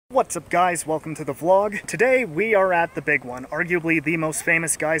What's up guys, welcome to the vlog. Today we are at the big one, arguably the most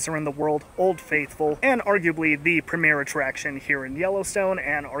famous geyser in the world, Old Faithful, and arguably the premier attraction here in Yellowstone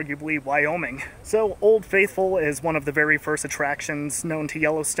and arguably Wyoming. So Old Faithful is one of the very first attractions known to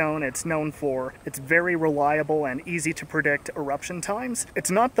Yellowstone. It's known for its very reliable and easy to predict eruption times.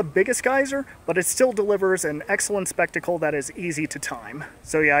 It's not the biggest geyser, but it still delivers an excellent spectacle that is easy to time.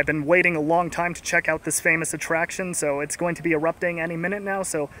 So yeah, I've been waiting a long time to check out this famous attraction, so it's going to be erupting any minute now,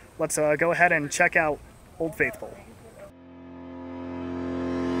 so let's go ahead and check out Old Faithful.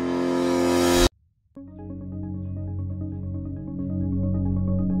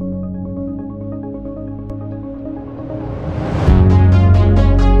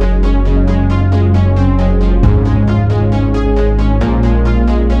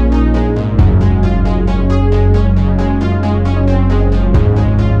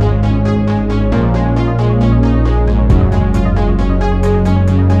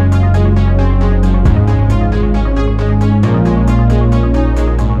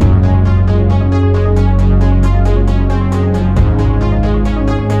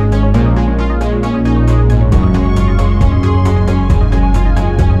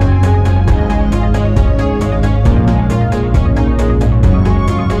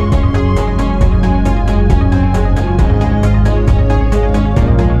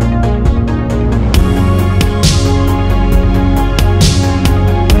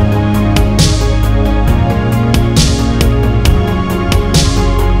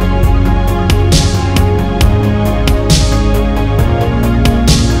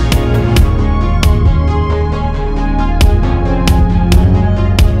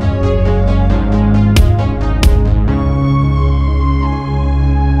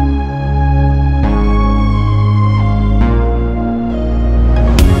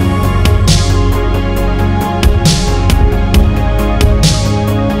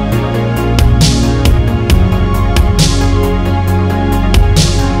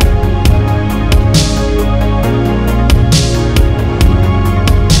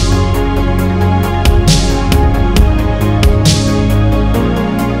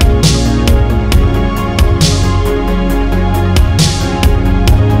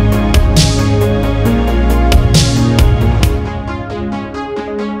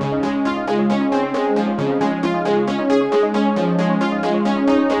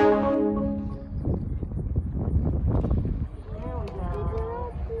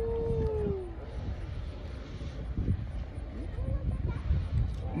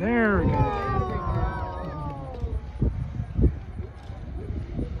 There we go.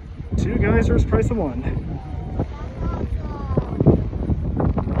 2 geysers, price of 1.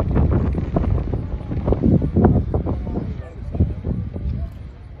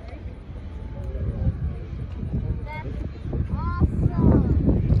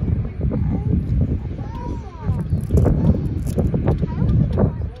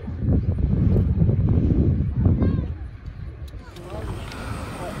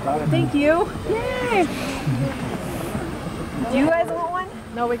 Thank you. Yay! Do you guys want one?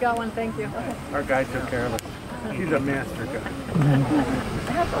 No, we got one. Thank you. Okay. Our guy took care of it. He's a master guy.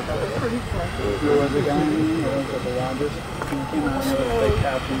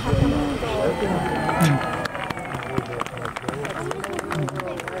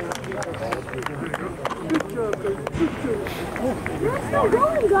 Where's that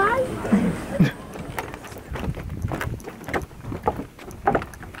going, guys?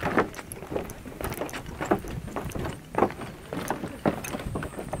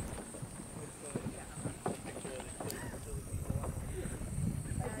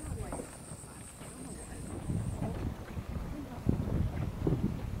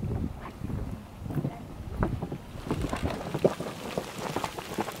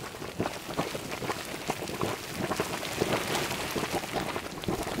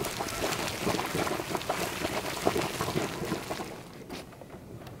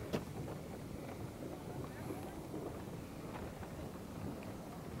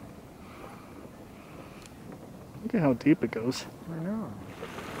 Look at how deep it goes. I know.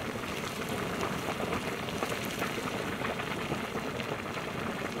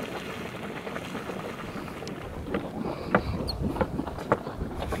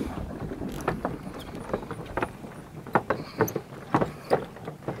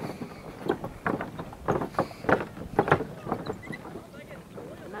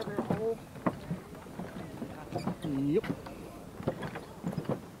 Yep.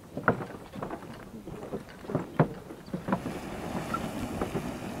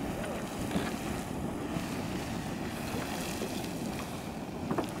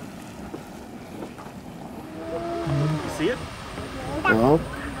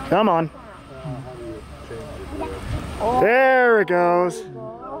 Come on. There it goes.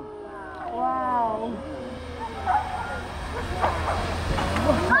 Wow.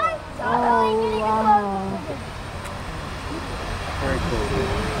 Very cool.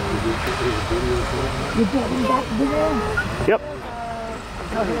 You getting back there? Yep.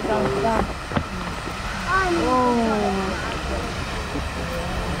 Oh, here it goes. Down.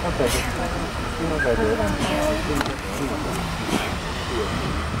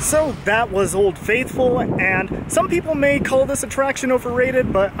 So that was Old Faithful, and some people may call this attraction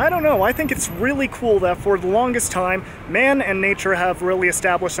overrated, but I don't know. I think it's really cool that for the longest time, man and nature have really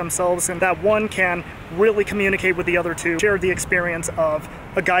established themselves, and that one can really communicate with the other two, share the experience of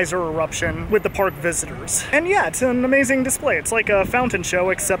a geyser eruption with the park visitors. And yeah, it's an amazing display. It's like a fountain show,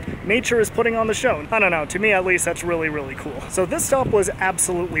 except nature is putting on the show. I don't know, to me at least, that's really, really cool. So this stop was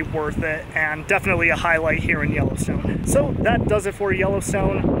absolutely worth it, and definitely a highlight here in Yellowstone. So that does it for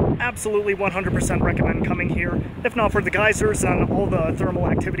Yellowstone. Absolutely 100% recommend coming here. If not for the geysers, and all the thermal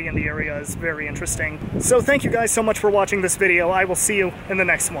activity in the area is very interesting. So thank you guys so much for watching this video. I will see you in the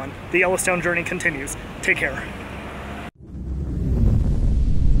next one. The Yellowstone journey continues. Take care.